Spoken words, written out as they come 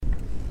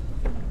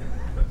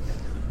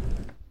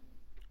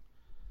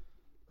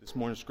This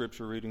morning's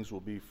scripture readings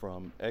will be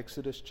from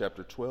Exodus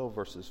chapter 12,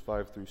 verses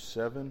 5 through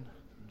 7,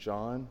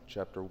 John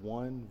chapter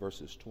 1,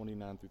 verses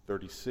 29 through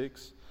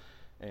 36,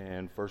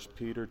 and 1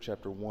 Peter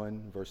chapter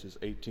 1, verses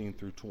 18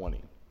 through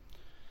 20.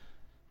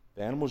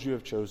 The animals you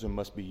have chosen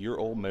must be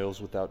year-old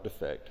males without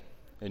defect,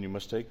 and you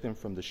must take them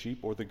from the sheep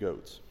or the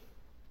goats.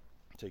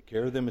 Take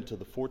care of them until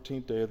the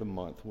 14th day of the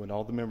month, when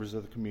all the members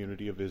of the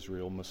community of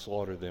Israel must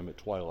slaughter them at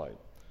twilight.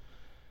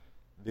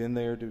 Then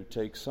they are to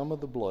take some of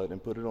the blood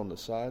and put it on the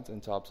sides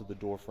and tops of the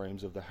door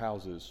frames of the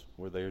houses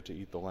where they are to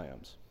eat the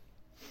lambs.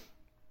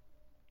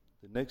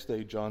 The next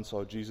day John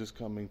saw Jesus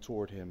coming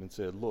toward him and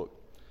said, "Look,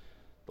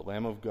 the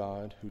Lamb of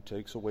God who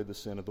takes away the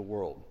sin of the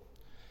world.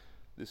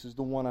 This is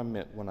the one I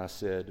meant when I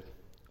said,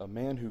 'A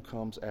man who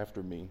comes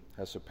after me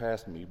has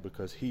surpassed me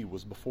because he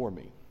was before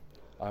me.'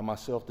 I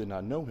myself did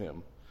not know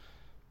him,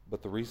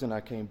 but the reason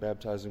I came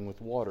baptizing with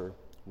water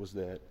was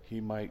that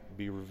he might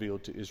be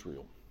revealed to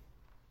Israel."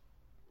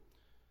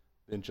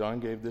 Then John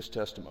gave this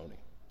testimony: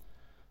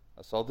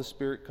 "I saw the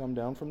Spirit come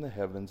down from the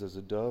heavens as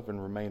a dove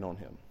and remain on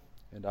him.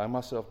 And I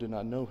myself did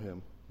not know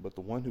him, but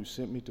the one who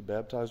sent me to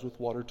baptize with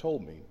water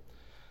told me,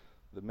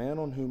 'The man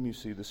on whom you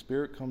see the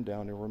Spirit come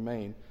down and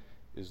remain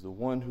is the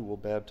one who will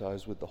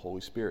baptize with the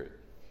Holy Spirit.'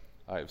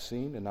 I have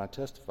seen and I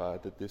testify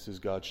that this is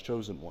God's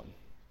chosen one.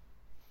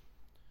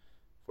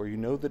 For you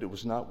know that it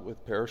was not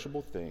with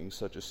perishable things,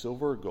 such as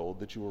silver or gold,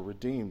 that you were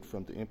redeemed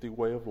from the empty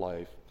way of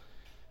life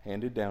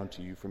handed down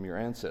to you from your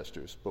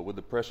ancestors, but with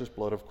the precious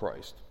blood of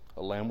Christ,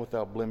 a lamb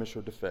without blemish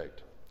or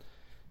defect.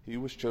 He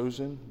was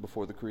chosen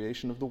before the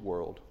creation of the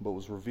world, but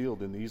was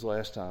revealed in these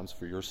last times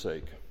for your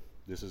sake."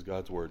 This is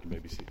God's word. You may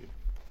be seated.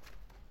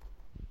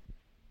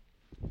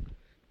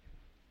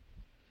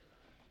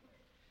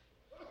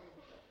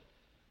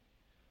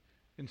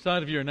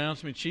 Inside of your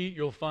announcement sheet,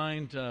 you'll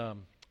find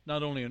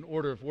not only an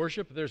order of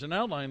worship, but there's an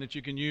outline that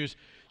you can use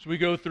as we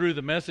go through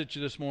the message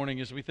this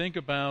morning, as we think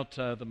about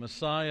the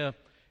Messiah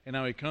and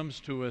how he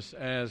comes to us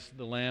as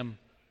the Lamb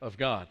of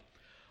God.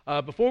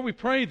 Before we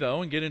pray,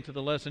 though, and get into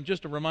the lesson,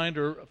 just a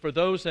reminder for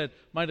those that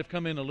might have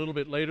come in a little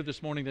bit later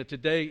this morning that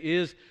today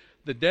is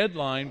the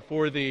deadline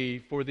for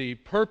the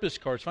purpose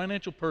cards,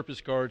 financial purpose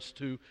cards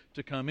to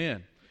come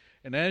in.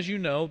 And as you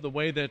know, the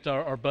way that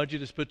our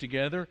budget is put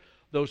together,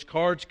 those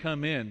cards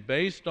come in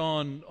based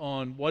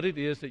on what it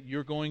is that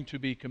you're going to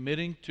be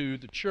committing to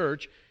the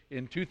church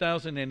in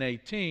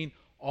 2018.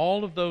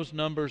 All of those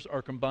numbers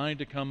are combined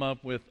to come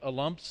up with a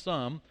lump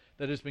sum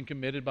that has been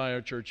committed by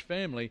our church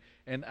family,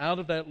 and out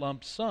of that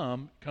lump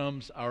sum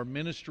comes our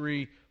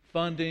ministry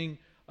funding,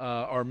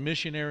 our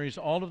missionaries,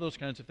 all of those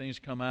kinds of things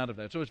come out of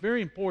that. So it's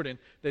very important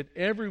that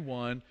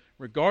everyone,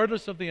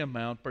 regardless of the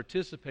amount,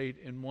 participate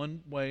in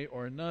one way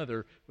or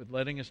another with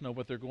letting us know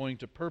what they're going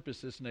to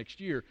purpose this next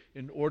year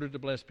in order to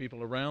bless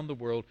people around the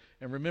world.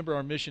 And remember,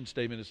 our mission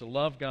statement is to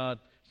love God,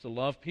 it's to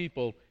love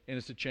people, and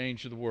it's to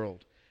change the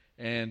world.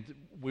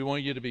 And we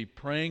want you to be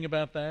praying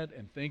about that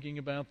and thinking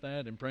about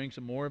that and praying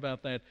some more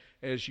about that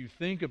as you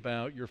think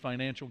about your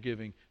financial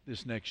giving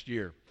this next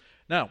year.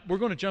 Now, we're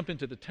going to jump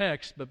into the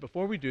text, but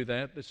before we do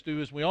that, let's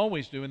do as we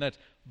always do, and that's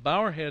bow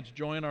our heads,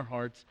 join our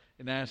hearts,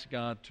 and ask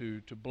God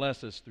to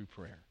bless us through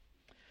prayer.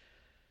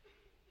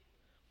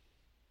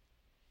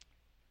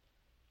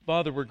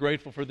 Father, we're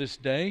grateful for this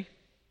day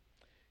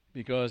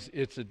because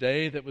it's a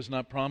day that was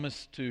not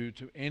promised to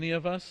any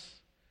of us,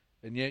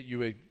 and yet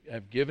you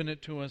have given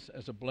it to us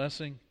as a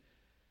blessing,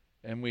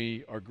 and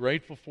we are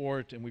grateful for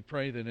it, and we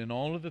pray that in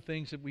all of the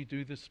things that we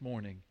do this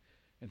morning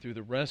and through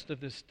the rest of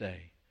this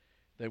day,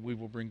 that we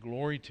will bring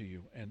glory to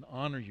you and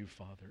honor you,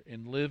 Father,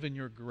 and live in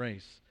your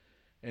grace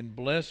and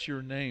bless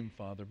your name,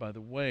 Father, by the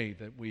way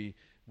that we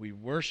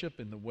worship,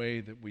 in the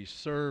way that we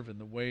serve, in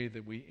the way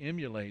that we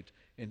emulate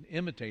and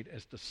imitate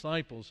as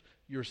disciples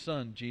your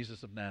Son,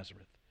 Jesus of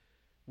Nazareth.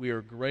 We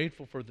are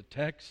grateful for the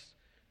text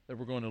that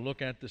we're going to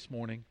look at this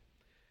morning.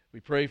 We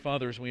pray,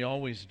 Father, as we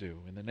always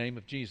do, in the name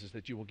of Jesus,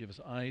 that you will give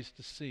us eyes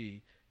to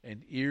see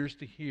and ears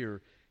to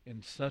hear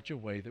in such a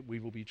way that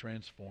we will be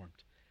transformed.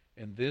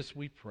 And this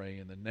we pray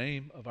in the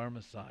name of our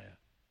Messiah.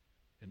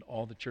 And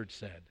all the church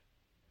said,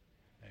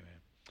 amen.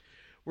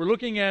 We're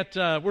looking at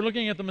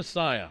the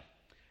Messiah,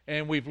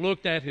 and we've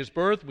looked at his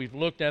birth. We've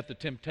looked at the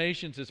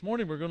temptations. This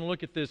morning we're going to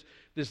look at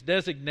this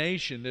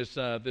designation, this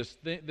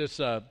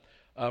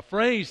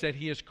phrase that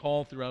he is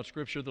called throughout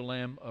Scripture, the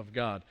Lamb of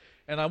God.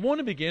 And I want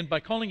to begin by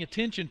calling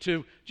attention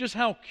to just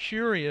how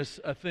curious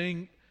a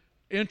thing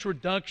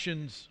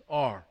introductions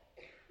are.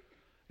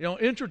 You know,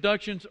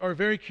 introductions are a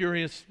very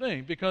curious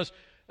thing because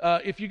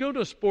if you go to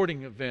a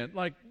sporting event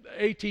like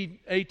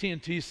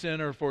AT&T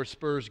Center for a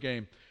Spurs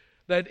game,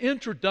 that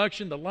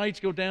introduction, the lights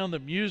go down, the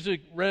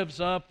music revs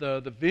up,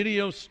 the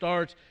video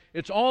starts.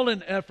 It's all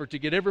an effort to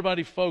get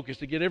everybody focused,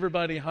 to get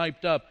everybody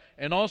hyped up,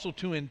 and also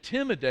to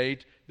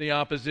intimidate the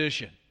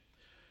opposition.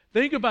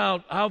 Think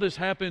about how this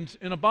happens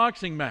in a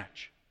boxing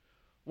match.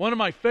 One of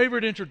my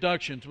favorite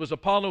introductions was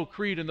Apollo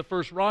Creed in the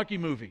first Rocky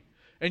movie.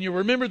 And you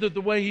remember that the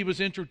way he was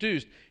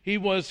introduced, he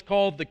was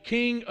called the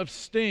King of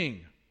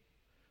Sting,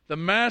 the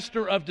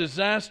Master of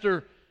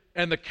Disaster,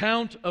 and the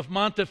Count of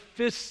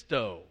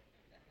Montefisto.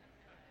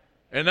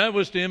 And that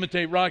was to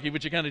imitate Rocky,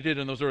 which he kind of did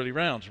in those early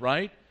rounds,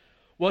 right?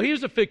 Well, he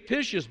was a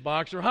fictitious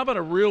boxer. How about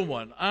a real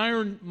one?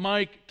 Iron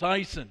Mike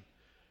Tyson.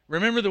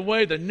 Remember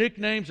the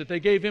nicknames that they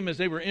gave him as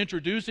they were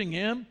introducing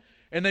him?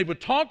 And they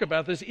would talk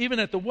about this even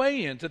at the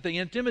weigh-ins, at the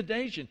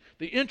intimidation,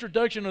 the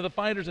introduction of the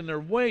fighters and their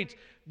weights.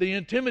 The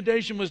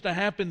intimidation was to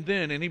happen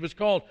then, and he was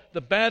called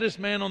the baddest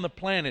man on the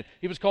planet.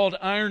 He was called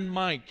Iron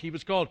Mike. He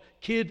was called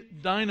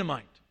Kid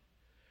Dynamite.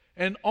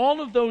 And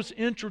all of those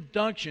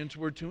introductions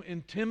were to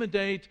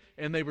intimidate,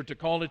 and they were to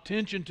call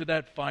attention to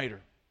that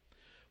fighter.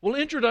 Well,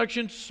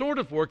 introductions sort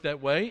of work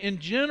that way. In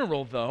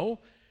general, though,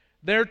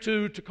 they're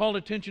to call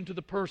attention to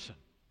the person.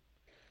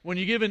 When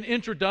you give an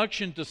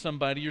introduction to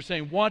somebody, you're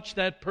saying, watch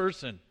that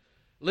person.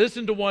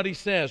 Listen to what he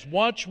says.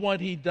 Watch what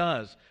he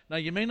does. Now,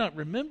 you may not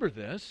remember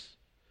this,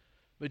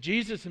 but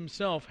Jesus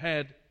himself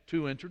had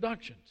 2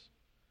 introductions.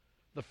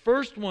 The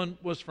first one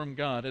was from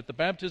God. At the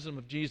baptism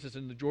of Jesus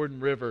in the Jordan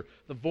River,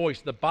 the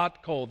voice, the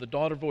bat kol, the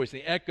daughter voice,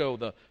 the echo,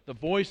 the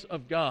voice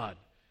of God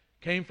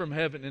came from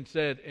heaven and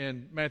said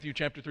in Matthew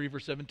chapter 3,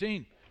 verse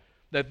 17,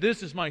 that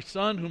this is my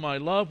Son whom I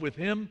love, with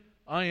him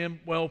I am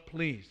well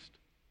pleased.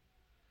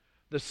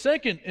 The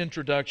second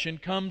introduction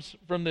comes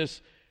from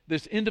this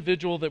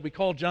individual that we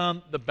call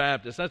John the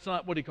Baptist. That's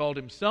not what he called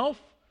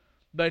himself,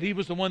 but he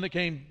was the one that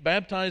came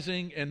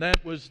baptizing, and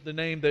that was the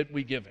name that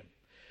we give him.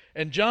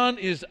 And John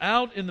is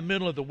out in the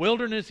middle of the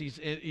wilderness.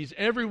 He's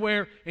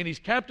everywhere, and he's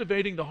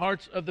captivating the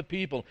hearts of the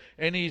people.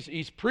 And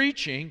he's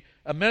preaching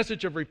a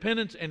message of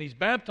repentance, and he's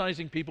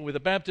baptizing people with a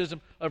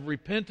baptism of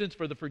repentance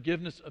for the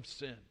forgiveness of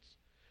sins.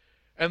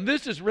 And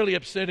this is really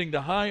upsetting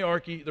the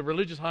hierarchy, the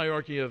religious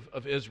hierarchy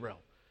of Israel.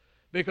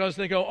 Because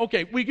they go,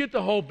 okay, we get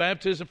the whole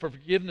baptism for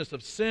forgiveness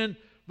of sin,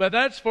 but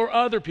that's for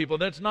other people.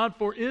 That's not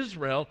for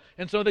Israel.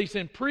 And so they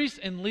send priests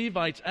and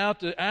Levites out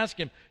to ask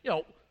him,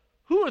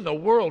 who in the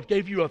world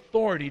gave you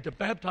authority to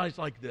baptize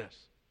like this?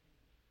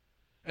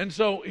 And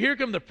so here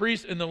come the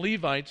priests and the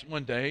Levites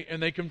one day,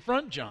 and they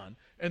confront John,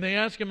 and they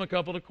ask him a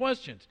couple of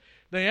questions.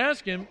 They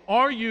ask him,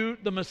 are you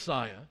the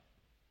Messiah?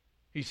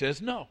 He says,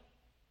 no.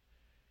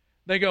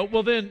 They go,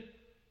 well then,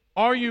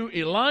 are you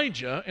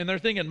Elijah? And they're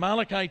thinking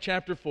Malachi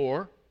chapter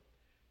 4.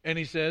 And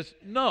he says,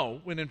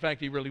 no, when in fact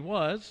he really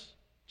was,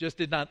 just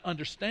did not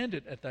understand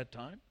it at that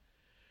time.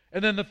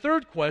 And then the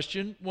third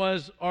question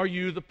was, are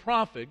you the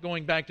prophet?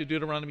 Going back to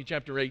Deuteronomy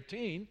chapter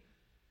 18,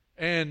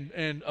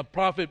 and a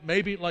prophet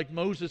maybe like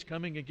Moses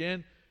coming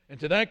again.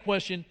 And to that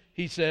question,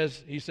 he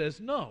says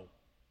no.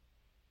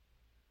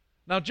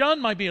 Now,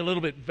 John might be a little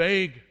bit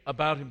vague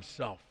about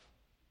himself,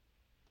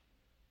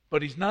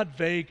 but he's not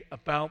vague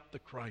about the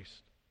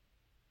Christ.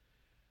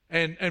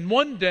 And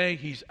one day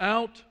he's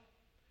out,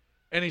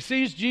 and he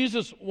sees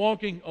Jesus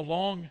walking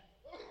along,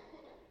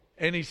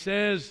 and he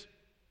says,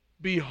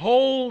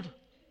 behold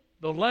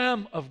the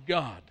Lamb of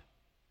God.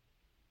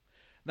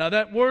 Now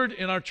that word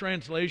in our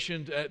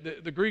translation,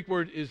 the Greek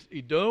word is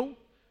ido,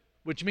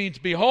 which means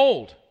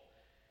behold.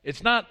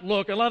 It's not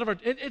look.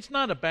 It's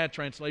not a bad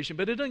translation,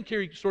 but it doesn't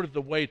carry sort of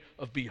the weight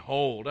of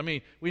behold. I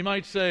mean, we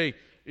might say,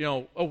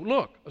 oh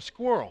look, a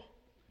squirrel.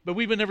 But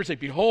we would never say,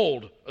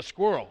 behold, a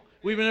squirrel.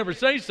 We would never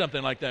say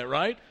something like that,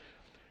 right?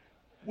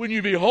 When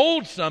you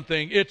behold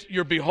something,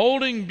 you're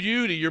beholding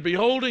beauty. You're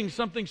beholding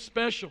something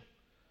special.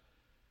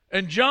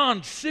 And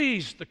John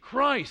sees the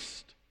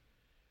Christ.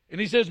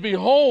 And he says,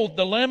 behold,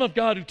 the Lamb of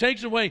God who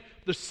takes away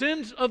the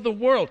sins of the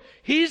world.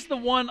 He's the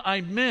one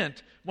I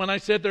meant when I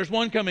said there's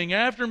one coming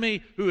after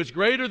me who is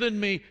greater than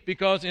me,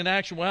 because in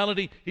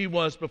actuality he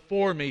was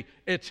before me.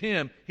 It's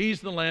him.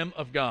 He's the Lamb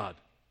of God.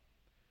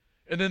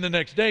 And then the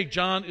next day,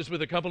 John is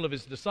with a couple of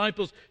his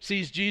disciples,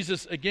 sees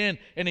Jesus again,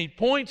 and he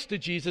points to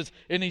Jesus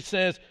and he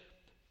says,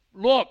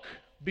 look,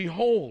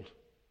 behold,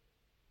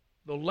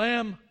 the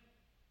Lamb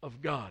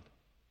of God.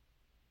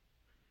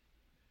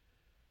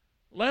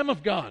 Lamb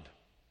of God.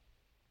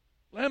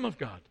 Lamb of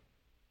God.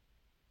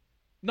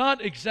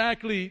 Not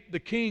exactly the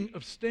king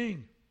of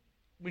sting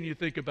when you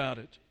think about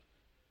it.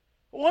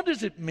 What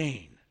does it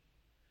mean?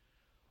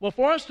 Well,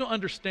 for us to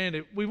understand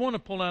it, we want to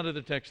pull out of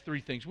the text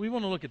 3 things. We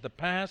want to look at the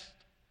past,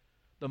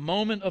 the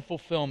moment of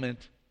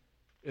fulfillment,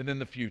 and then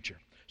the future.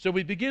 So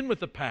we begin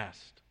with the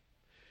past.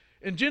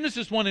 In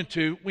Genesis 1 and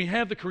 2, we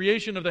have the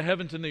creation of the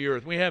heavens and the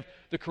earth. We have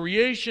the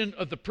creation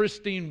of the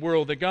pristine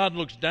world that God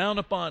looks down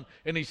upon,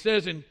 and he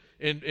says in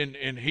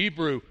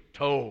Hebrew,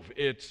 tov,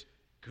 it's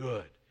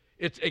good.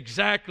 It's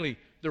exactly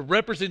the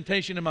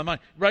representation in my mind,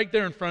 right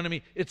there in front of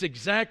me. It's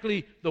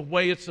exactly the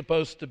way it's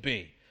supposed to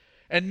be.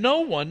 And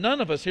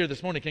none of us here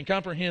this morning can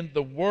comprehend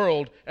the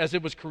world as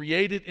it was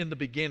created in the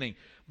beginning.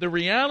 The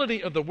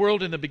reality of the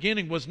world in the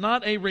beginning was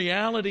not a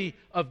reality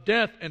of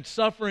death and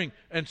suffering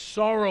and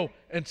sorrow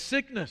and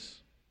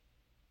sickness.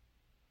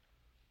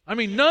 I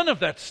mean, none of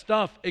that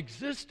stuff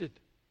existed.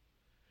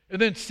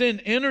 And then sin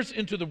enters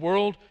into the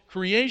world,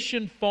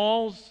 creation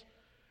falls,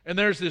 and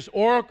there's this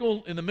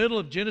oracle in the middle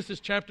of Genesis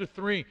chapter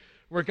 3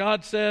 where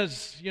God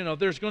says,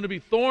 there's going to be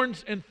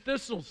thorns and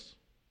thistles.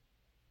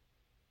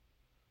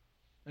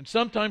 And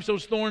sometimes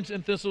those thorns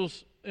and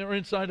thistles are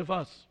inside of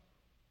us.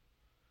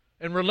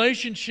 And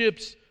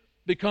relationships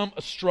become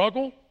a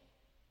struggle.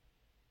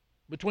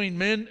 between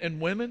men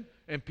and women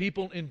and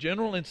people in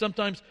general, and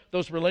sometimes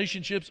those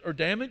relationships are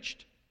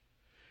damaged.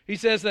 He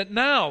says that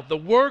now the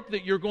work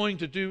that you're going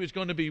to do is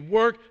going to be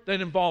work that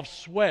involves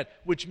sweat,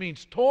 which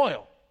means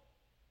toil.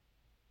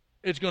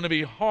 It's going to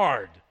be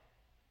hard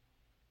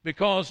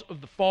because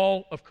of the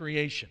fall of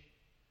creation.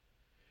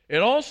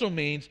 It also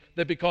means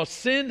that because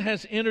sin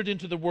has entered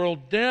into the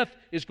world, death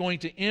is going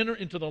to enter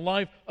into the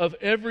life of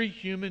every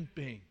human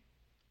being.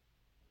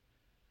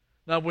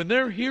 Now, when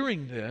they're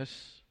hearing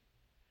this,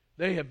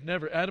 they have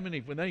never, Adam and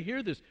Eve, when they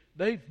hear this,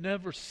 they've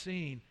never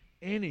seen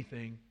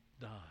anything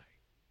die.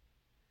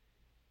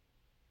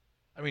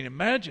 I mean,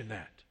 imagine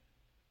that.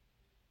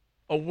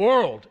 A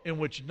world in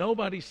which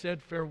nobody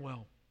said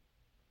farewell.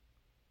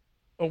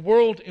 A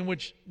world in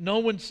which no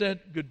one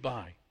said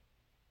goodbye.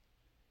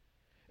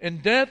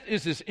 And death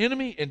is this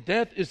enemy, and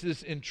death is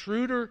this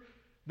intruder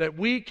that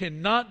we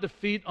cannot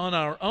defeat on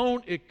our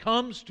own. It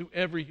comes to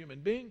every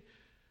human being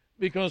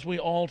because we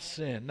all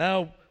sin.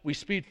 Now we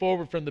speed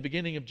forward from the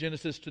beginning of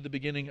Genesis to the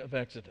beginning of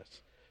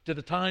Exodus, to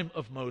the time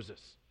of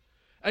Moses.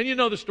 And you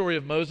know the story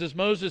of Moses.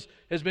 Moses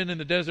has been in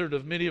the desert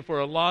of Midian for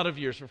a lot of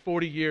years, for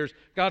 40 years.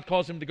 God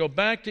calls him to go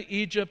back to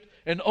Egypt.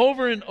 And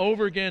over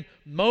again,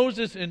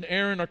 Moses and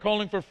Aaron are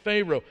calling for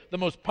Pharaoh, the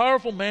most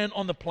powerful man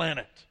on the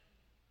planet,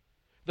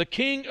 the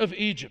king of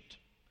Egypt.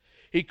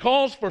 He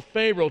calls for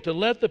Pharaoh to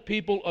let the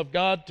people of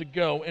God to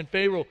go, and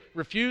Pharaoh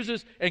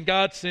refuses, and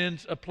God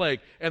sends a plague.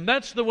 And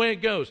that's the way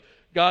it goes.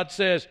 God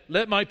says,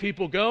 let my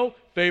people go.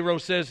 Pharaoh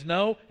says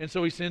no, and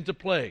so he sends a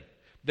plague.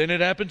 Then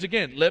it happens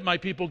again. Let my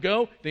people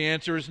go. The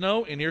answer is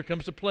no, and here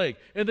comes the plague.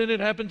 And then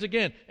it happens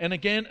again and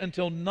again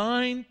until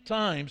 9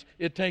 times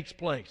it takes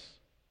place.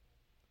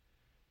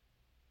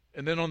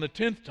 And then on the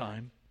 10th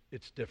time,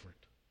 it's different.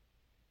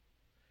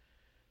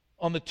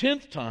 On the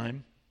 10th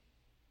time,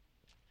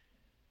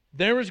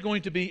 there is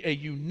going to be a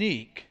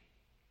unique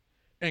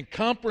and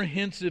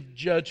comprehensive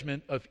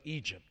judgment of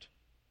Egypt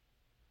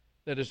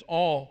that is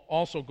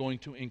also going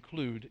to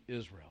include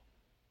Israel.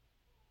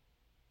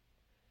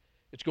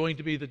 It's going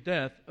to be the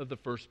death of the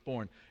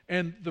firstborn.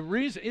 And the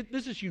reason,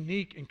 this is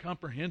unique and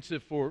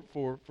comprehensive for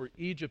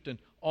Egypt and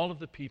all of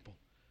the people.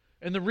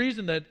 And the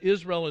reason that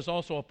Israel is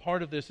also a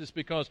part of this is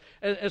because,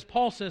 as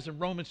Paul says in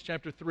Romans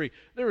chapter 3,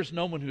 there is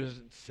no one who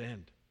hasn't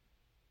sinned.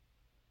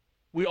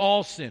 We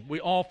all sin. We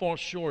all fall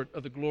short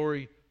of the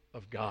glory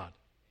of God.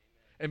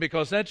 And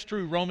because that's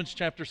true, Romans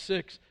chapter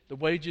 6, the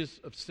wages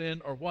of sin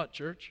are what,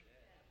 church?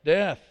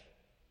 Death.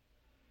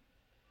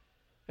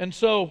 And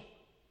so,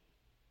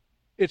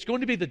 it's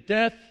going to be the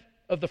death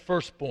of the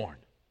firstborn.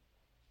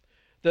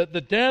 The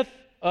death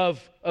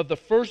of the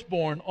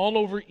firstborn all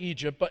over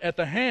Egypt, but at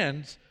the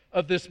hands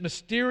of this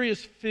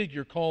mysterious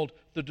figure called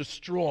the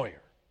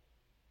Destroyer.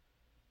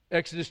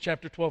 Exodus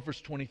chapter 12,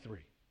 verse 23.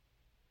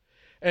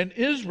 And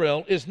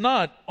Israel is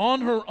not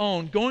on her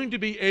own going to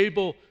be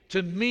able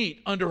to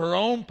meet under her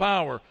own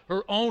power,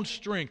 her own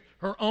strength,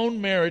 her own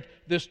merit,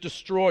 this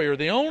destroyer.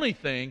 The only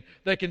thing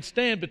that can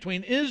stand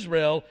between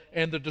Israel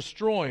and the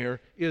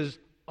destroyer is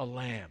a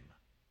lamb.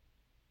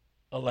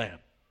 A lamb.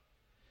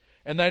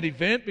 And that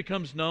event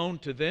becomes known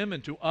to them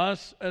and to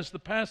us as the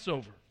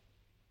Passover.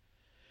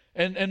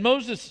 And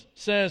Moses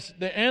says,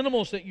 the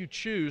animals that you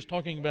choose,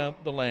 talking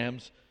about the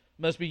lambs,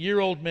 must be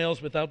year-old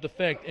males without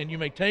defect, and you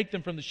may take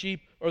them from the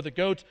sheep or the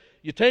goats.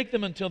 You take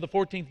them until the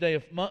 14th day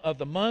of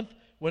the month,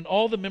 when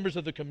all the members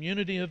of the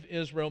community of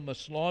Israel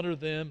must slaughter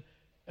them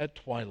at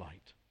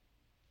twilight.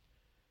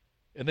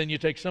 And then you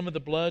take some of the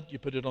blood, you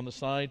put it on the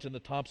sides and the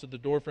tops of the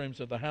doorframes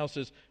of the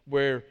houses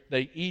where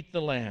they eat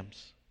the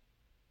lambs.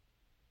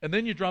 And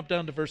then you drop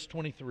down to verse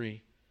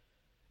 23.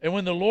 And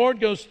when the Lord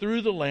goes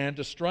through the land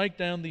to strike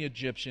down the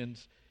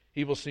Egyptians,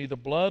 he will see the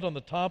blood on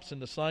the tops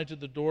and the sides of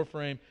the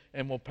doorframe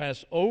and will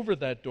pass over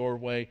that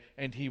doorway,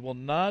 and he will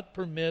not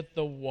permit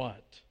the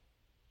what?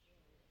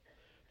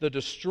 The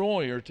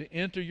destroyer to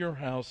enter your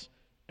house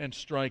and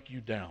strike you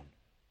down.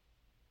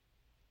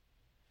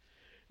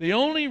 The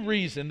only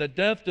reason that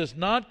death does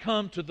not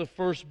come to the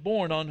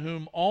firstborn, on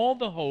whom all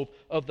the hope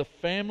of the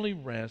family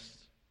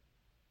rests,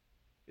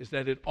 is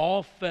that it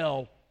all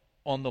fell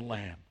on the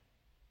lamb.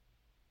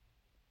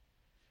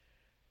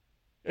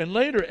 And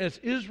later, as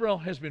Israel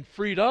has been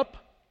freed up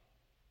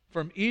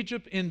from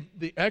Egypt in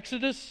the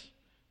Exodus,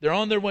 they're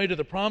on their way to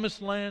the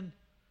Promised Land.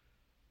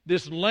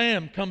 This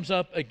lamb comes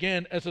up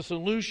again as a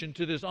solution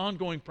to this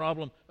ongoing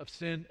problem of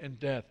sin and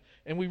death.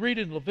 And we read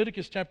in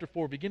Leviticus chapter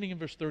 4, beginning in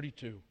verse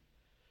 32.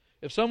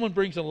 If someone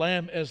brings a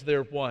lamb as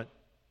their what?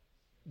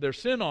 Their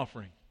sin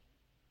offering.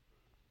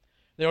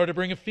 They are to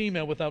bring a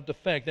female without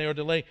defect. They are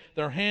to lay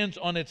their hands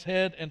on its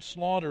head and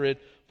slaughter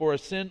it for a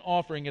sin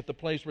offering at the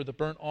place where the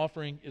burnt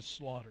offering is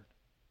slaughtered.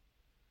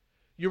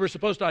 You were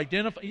supposed to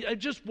identify. It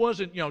just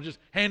wasn't, just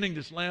handing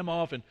this lamb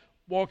off and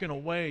walking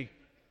away.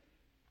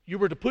 You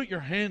were to put your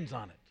hands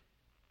on it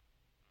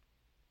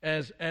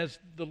as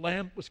the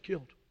lamb was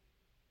killed.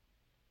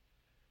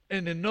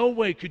 And in no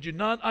way could you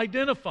not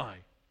identify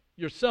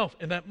yourself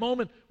in that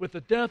moment with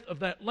the death of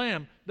that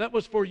lamb. That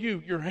was for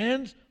you. Your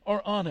hands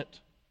are on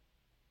it.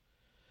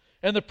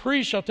 And the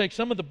priest shall take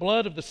some of the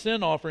blood of the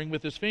sin offering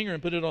with his finger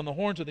and put it on the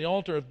horns of the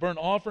altar of burnt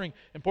offering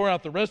and pour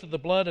out the rest of the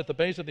blood at the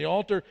base of the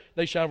altar.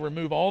 They shall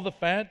remove all the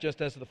fat, just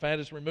as the fat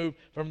is removed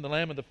from the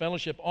lamb of the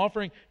fellowship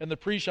offering. And the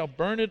priest shall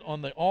burn it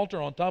on the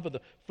altar on top of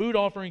the food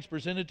offerings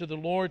presented to the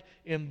Lord.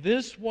 In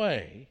this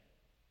way,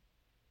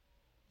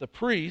 the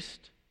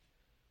priest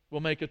will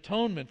make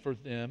atonement for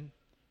them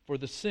for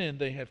the sin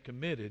they have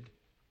committed,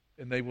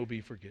 and they will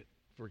be forgiven.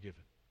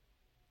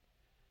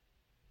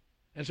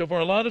 And so for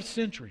a lot of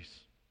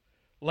centuries,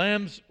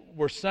 lambs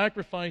were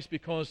sacrificed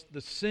because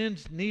the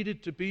sins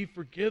needed to be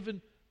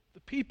forgiven the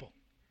people.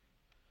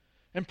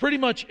 And pretty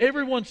much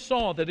everyone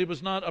saw that it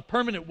was not a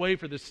permanent way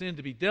for the sin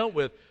to be dealt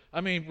with.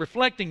 I mean,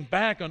 reflecting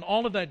back on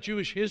all of that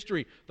Jewish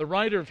history, the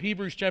writer of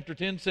Hebrews chapter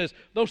 10 says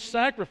those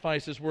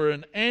sacrifices were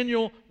an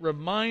annual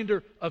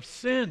reminder of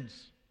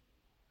sins.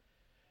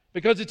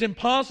 Because it's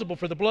impossible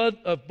for the blood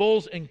of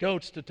bulls and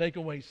goats to take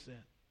away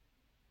sin.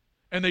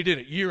 And they did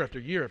it year after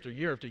year after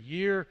year after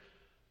year,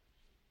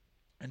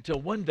 until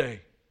one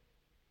day,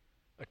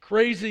 a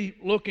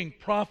crazy-looking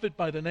prophet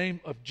by the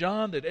name of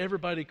John that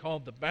everybody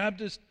called the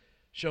Baptist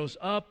shows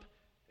up,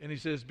 and he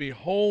says,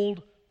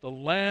 "Behold, the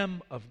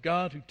Lamb of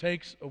God who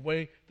takes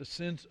away the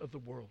sins of the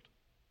world."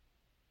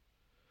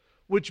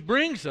 Which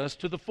brings us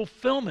to the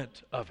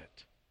fulfillment of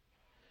it.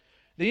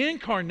 The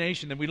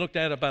incarnation that we looked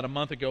at about a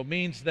month ago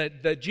means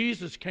that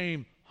Jesus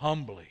came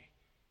humbly.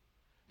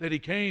 That he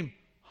came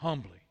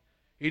humbly.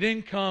 He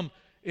didn't come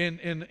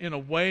in a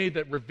way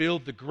that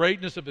revealed the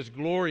greatness of his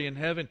glory in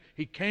heaven.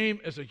 He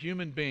came as a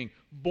human being,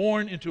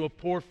 born into a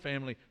poor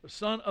family, the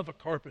son of a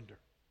carpenter.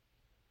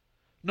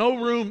 No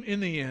room in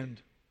the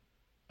end,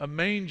 a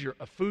manger,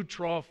 a food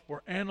trough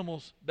for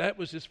animals. That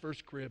was his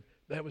first crib.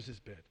 That was his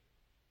bed.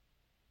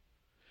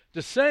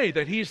 To say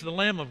that he's the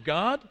Lamb of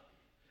God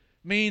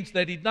means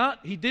that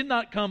he did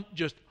not come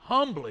just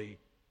humbly,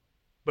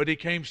 but he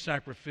came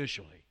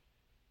sacrificially.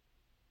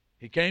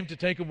 He came to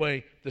take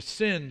away the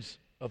sins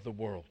of the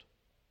world.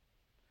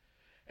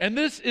 And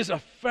this is a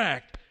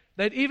fact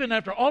that even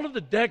after all of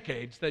the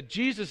decades that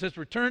Jesus has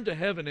returned to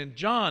heaven, and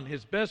John,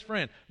 his best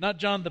friend, not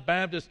John the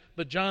Baptist,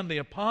 but John the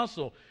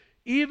Apostle,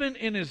 even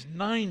in his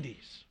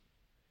 90s,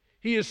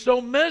 he is so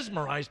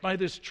mesmerized by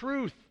this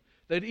truth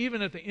that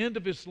even at the end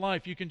of his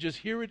life, you can just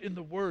hear it in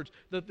the words,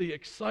 that the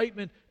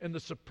excitement and the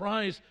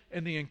surprise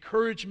and the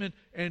encouragement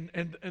and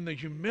the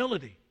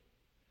humility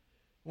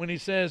when he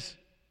says,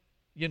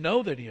 "You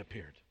know that he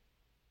appeared,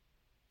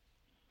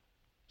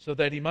 so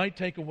that he might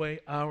take away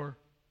our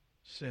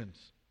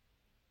sins."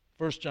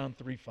 1 John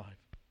 3:5.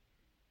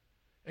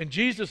 And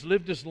Jesus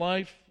lived his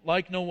life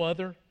like no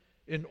other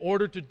in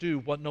order to do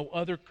what no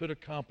other could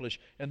accomplish,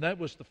 and that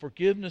was the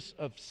forgiveness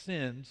of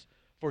sins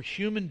for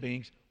human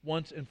beings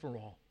once and for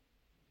all.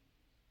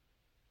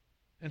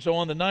 And so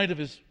on the night of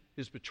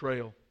his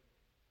betrayal,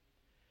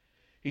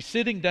 he's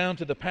sitting down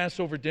to the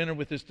Passover dinner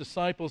with his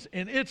disciples,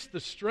 and it's the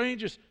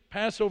strangest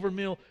Passover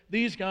meal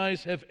these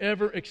guys have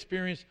ever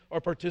experienced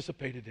or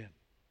participated in.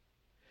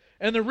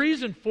 And the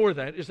reason for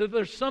that is that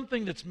there's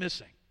something that's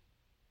missing.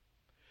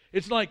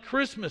 It's like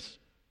Christmas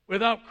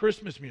without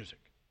Christmas music.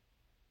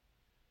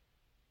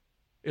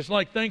 It's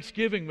like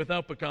Thanksgiving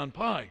without pecan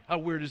pie. How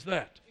weird is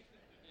that?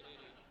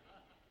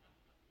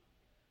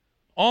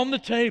 On the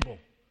table,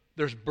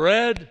 there's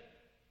bread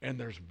and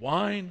there's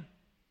wine.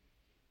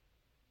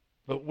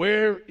 But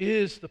where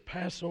is the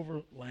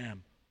Passover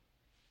lamb?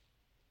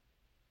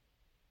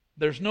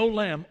 There's no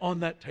lamb on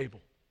that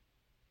table.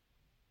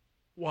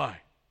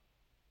 Why?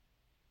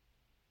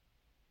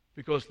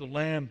 Because the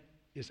lamb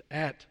is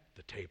at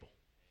the table.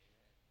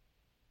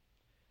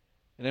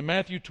 And in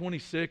Matthew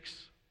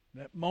 26,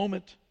 that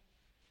moment,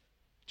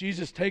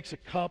 Jesus takes a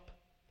cup,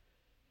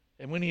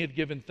 and when he had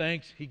given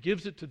thanks, he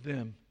gives it to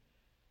them,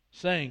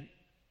 saying,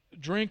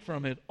 "Drink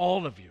from it,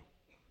 all of you.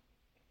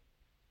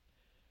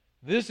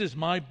 This is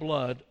my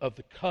blood of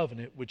the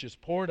covenant, which is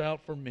poured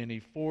out for many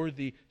for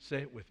the,"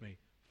 say it with me,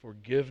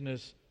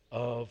 "forgiveness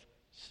of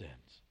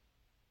sins."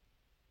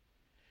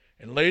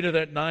 And later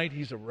that night,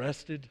 he's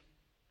arrested,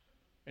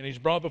 and he's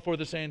brought before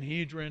the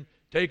Sanhedrin,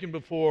 taken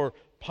before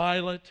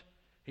Pilate.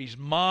 He's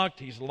mocked,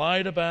 he's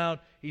lied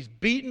about, he's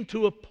beaten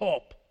to a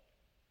pulp.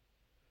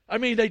 I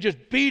mean, they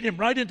just beat him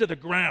right into the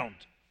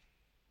ground.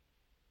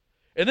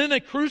 And then they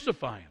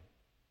crucify him.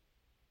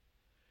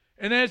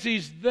 And as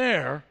he's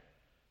there,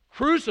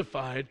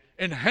 crucified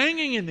and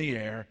hanging in the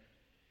air,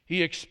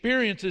 he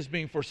experiences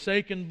being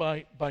forsaken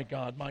by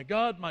God. My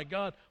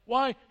God,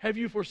 why have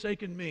you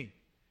forsaken me?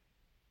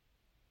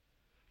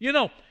 You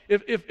know,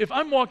 if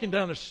I'm walking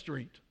down the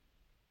street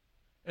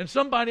and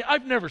somebody,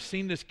 I've never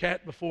seen this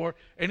cat before,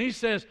 and he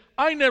says,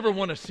 "I never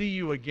want to see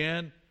you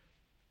again,"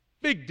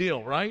 big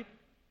deal, right?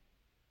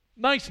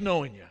 Nice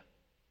knowing you.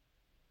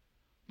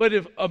 But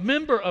if a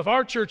member of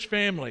our church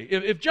family,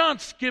 if John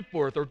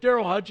Skipworth or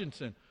Daryl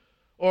Hutchinson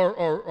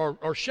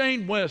or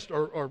Shane West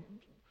or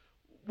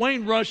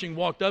Wayne Rushing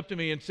walked up to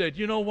me and said,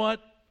 "You know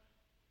what?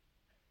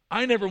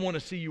 I never want to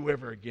see you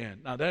ever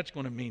again." Now that's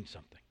going to mean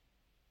something.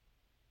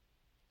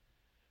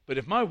 But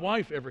if my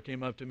wife ever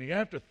came up to me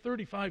after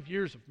 35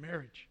 years of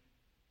marriage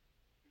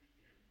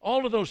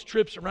All of those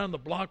trips around the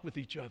block with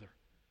each other.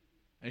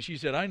 And she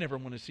said, I never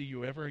want to see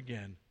you ever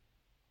again.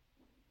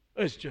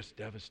 It's just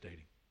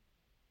devastating.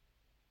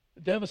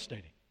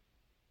 Devastating.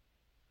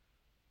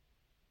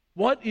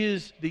 What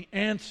is the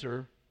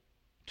answer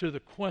to the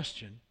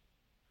question,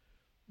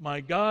 my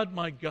God,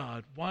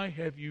 why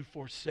have you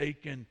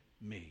forsaken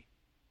me?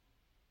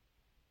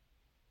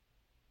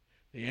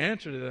 The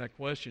answer to that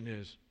question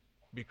is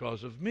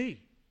because of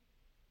me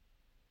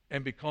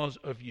and because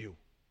of you.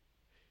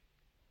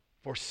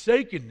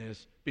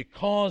 Forsakenness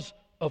because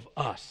of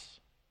us.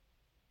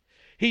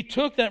 He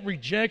took that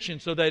rejection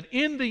so that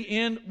in the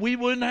end we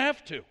wouldn't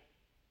have to.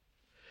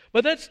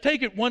 But let's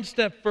take it one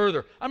step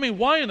further. I mean,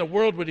 why in the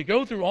world would he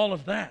go through all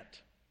of that?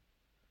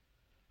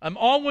 I'm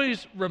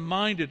always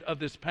reminded of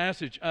this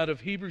passage out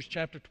of Hebrews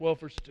chapter 12,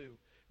 verse 2,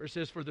 where it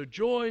says, for the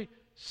joy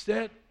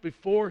set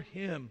before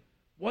him,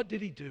 what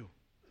did he do?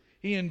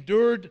 He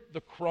endured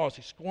the cross.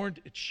 He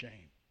scorned its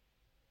shame.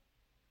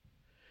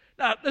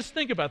 Now, let's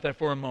think about that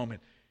for a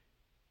moment.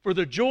 For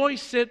the joy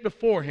set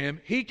before him,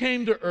 he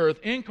came to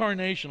earth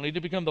incarnationally to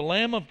become the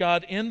Lamb of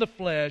God in the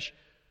flesh.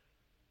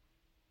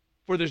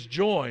 For this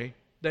joy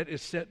that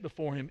is set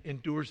before him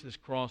endures this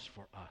cross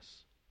for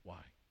us. Why?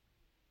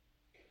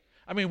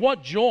 I mean,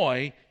 what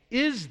joy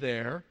is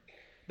there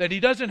that he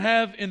doesn't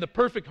have in the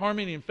perfect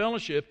harmony and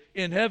fellowship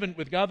in heaven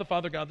with God the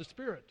Father, God the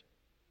Spirit?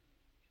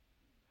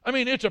 I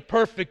mean, it's a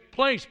perfect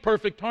place,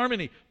 perfect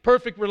harmony,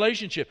 perfect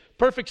relationship,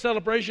 perfect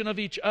celebration of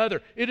each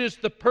other. It is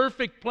the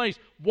perfect place.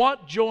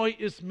 What joy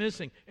is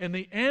missing? And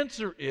the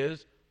answer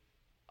is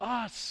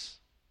us.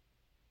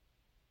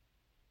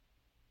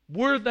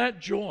 We're that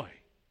joy.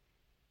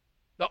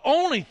 The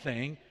only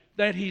thing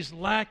that he's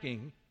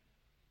lacking,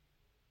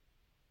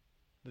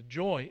 the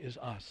joy is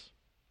us.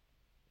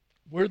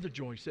 We're the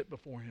joy set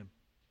before him.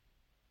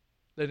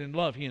 That in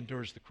love he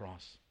endures the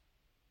cross.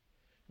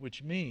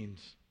 Which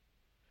means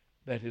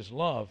that his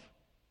love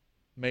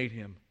made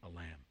him a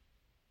lamb.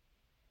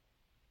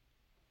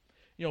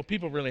 You know,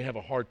 people really have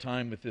a hard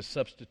time with this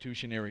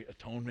substitutionary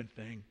atonement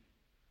thing.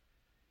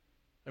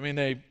 I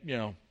mean,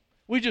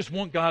 we just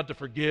want God to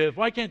forgive.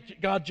 Why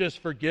can't God just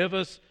forgive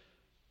us?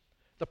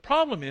 The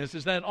problem is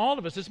that all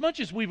of us, as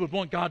much as we would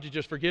want God to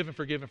just forgive and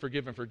forgive and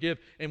forgive and forgive,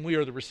 and we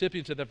are the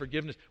recipients of that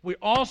forgiveness, we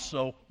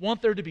also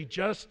want there to be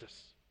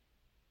justice.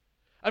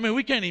 I mean,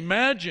 we can't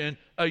imagine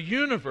a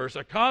universe,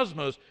 a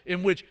cosmos,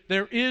 in which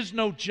there is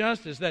no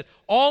justice, that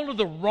all of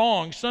the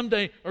wrongs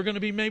someday are going to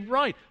be made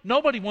right.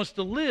 Nobody wants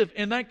to live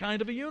in that kind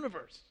of a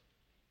universe.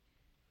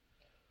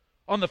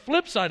 On the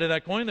flip side of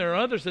that coin, there are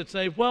others that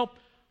say, well,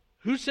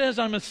 who says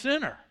I'm a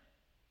sinner?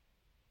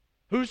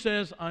 Who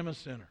says I'm a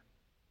sinner?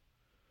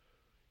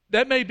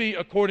 That may be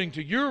according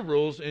to your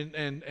rules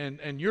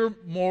and your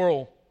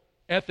moral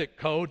ethic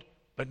code,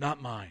 but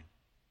not mine.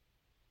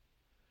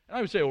 And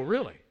I would say, well,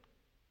 really?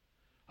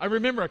 I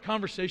remember a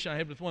conversation I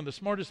had with one of the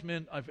smartest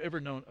men I've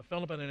ever known, a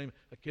fellow by the name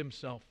of Kim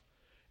Self.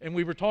 And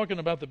we were talking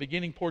about the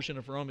beginning portion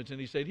of Romans, and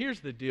he said, here's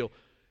the deal.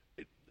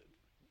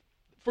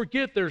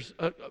 Forget there's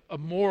a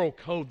moral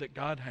code that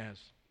God has.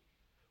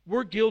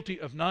 We're guilty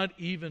of not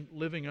even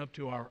living up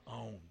to our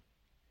own.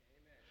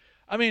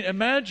 I mean,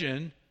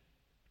 imagine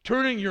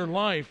turning your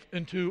life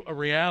into a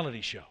reality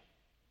show.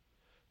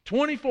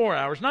 24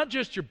 hours, not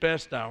just your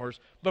best hours,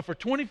 but for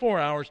 24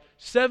 hours,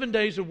 7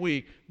 days a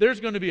week,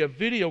 there's going to be a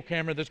video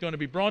camera that's going to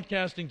be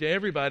broadcasting to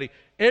everybody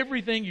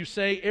everything you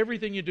say,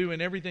 everything you do, and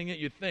everything that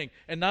you think.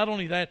 And not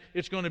only that,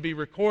 it's going to be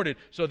recorded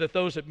so that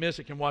those that miss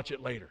it can watch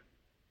it later.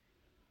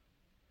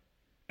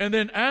 And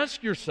then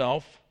ask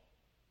yourself,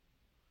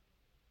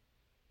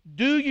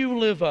 do you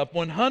live up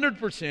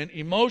 100%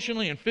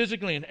 emotionally and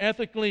physically and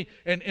ethically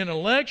and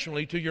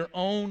intellectually to your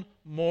own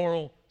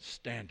moral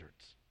standards?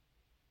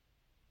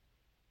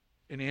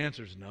 And the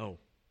answer is no.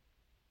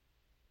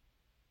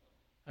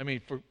 I mean,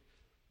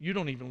 you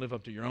don't even live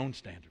up to your own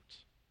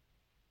standards.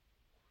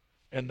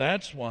 And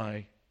that's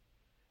why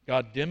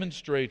God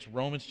demonstrates,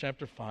 Romans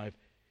chapter 5,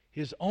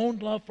 his own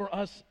love for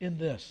us in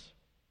this,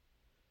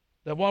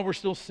 that while we're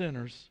still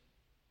sinners,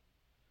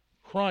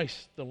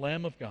 Christ, the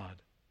Lamb of God,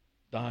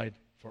 died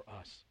for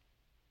us.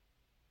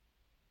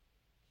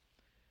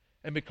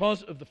 And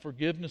because of the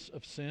forgiveness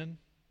of sin,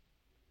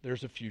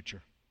 there's a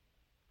future.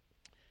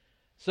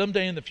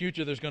 Someday in the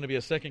future, there's going to be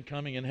a second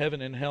coming, and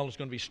heaven and hell is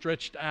going to be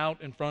stretched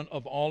out in front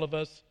of all of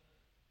us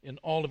in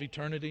all of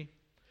eternity.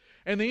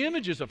 And the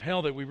images of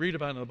hell that we read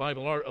about in the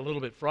Bible are a little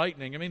bit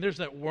frightening. I mean, there's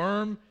that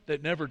worm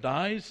that never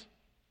dies.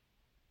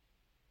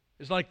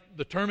 It's like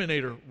the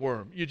Terminator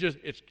worm.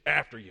 It's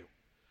after you.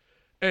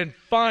 And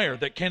fire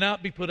that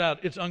cannot be put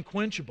out. It's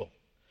unquenchable.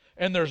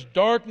 And there's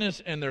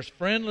darkness, and there's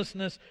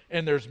friendlessness,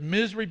 and there's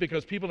misery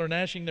because people are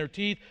gnashing their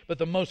teeth. But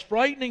the most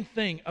frightening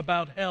thing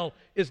about hell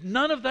is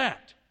none of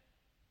that.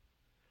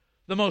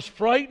 The most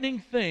frightening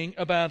thing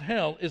about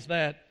hell is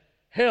that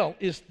hell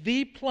is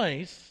the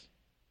place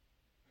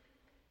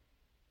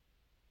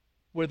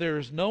where there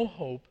is no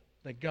hope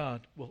that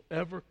God will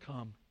ever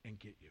come and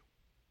get you.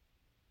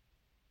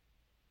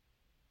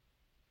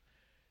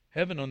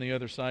 Heaven on the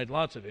other side,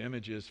 lots of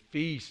images,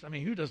 feast. I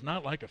mean, who does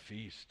not like a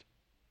feast?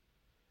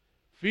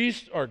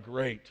 Feasts are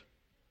great.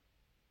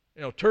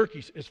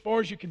 Turkeys as far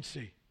as you can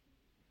see.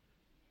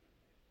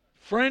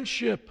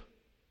 Friendship.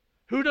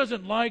 Who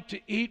doesn't like to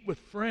eat with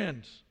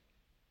friends?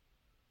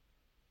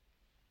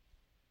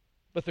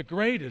 But the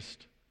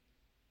greatest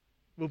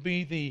will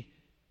be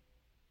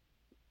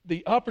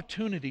the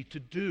opportunity to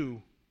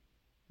do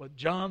what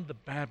John the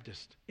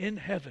Baptist in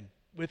heaven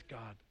with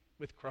God,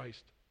 with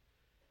Christ,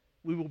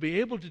 we will be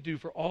able to do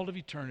for all of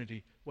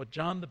eternity what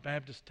John the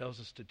Baptist tells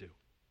us to do.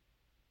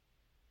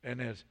 And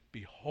as,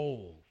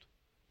 behold,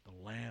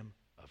 the Lamb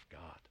of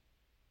God.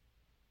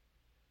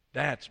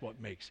 That's what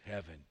makes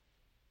heaven,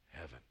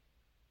 heaven.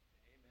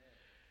 Amen.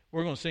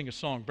 We're going to sing a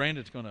song.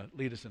 Brandon's going to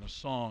lead us in a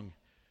song.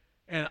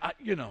 And,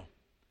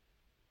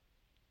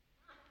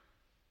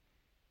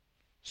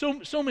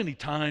 so many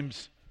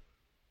times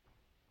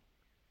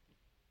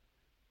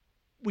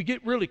we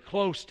get really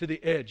close to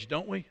the edge,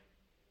 don't we?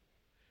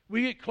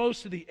 We get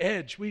close to the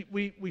edge.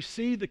 We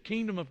see the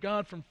kingdom of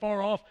God from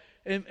far off,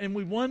 and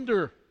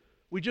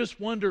we just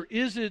wonder,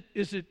 is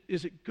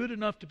it good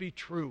enough to be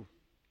true?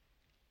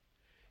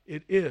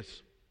 It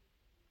is.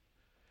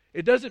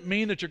 It doesn't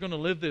mean that you're going to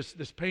live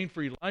this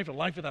pain-free life, a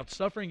life without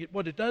suffering.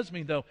 What it does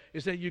mean, though,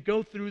 is that you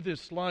go through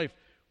this life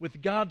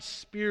with God's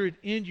Spirit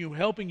in you,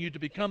 helping you to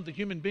become the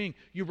human being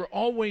you were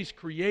always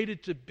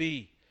created to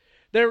be.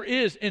 There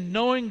is, in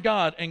knowing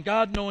God and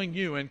God knowing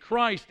you and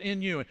Christ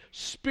in you and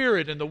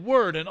Spirit and the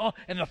Word and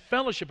the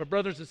fellowship of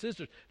brothers and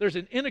sisters, there's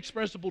an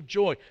inexpressible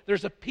joy.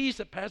 There's a peace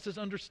that passes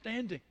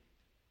understanding.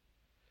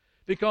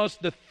 Because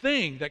the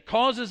thing that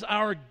causes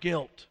our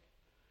guilt,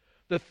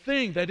 the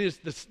thing that is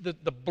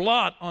the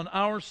blot on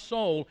our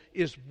soul,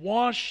 is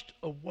washed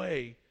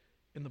away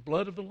in the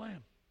blood of the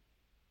Lamb.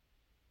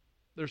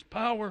 There's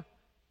power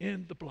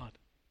in the blood.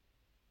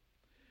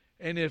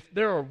 And if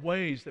there are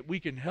ways that we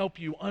can help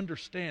you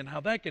understand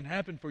how that can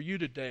happen for you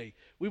today,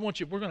 we're going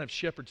to have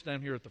shepherds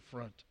down here at the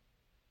front,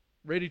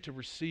 ready to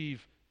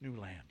receive new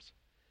lambs.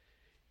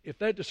 If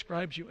that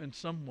describes you in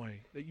some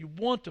way, that you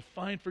want to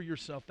find for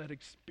yourself that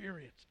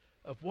experience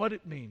of what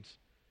it means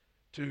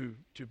to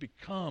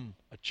become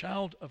a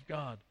child of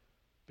God,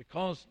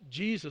 because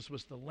Jesus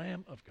was the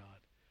Lamb of God,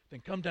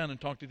 then come down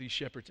and talk to these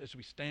shepherds as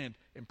we stand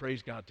and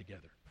praise God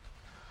together.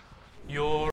 Your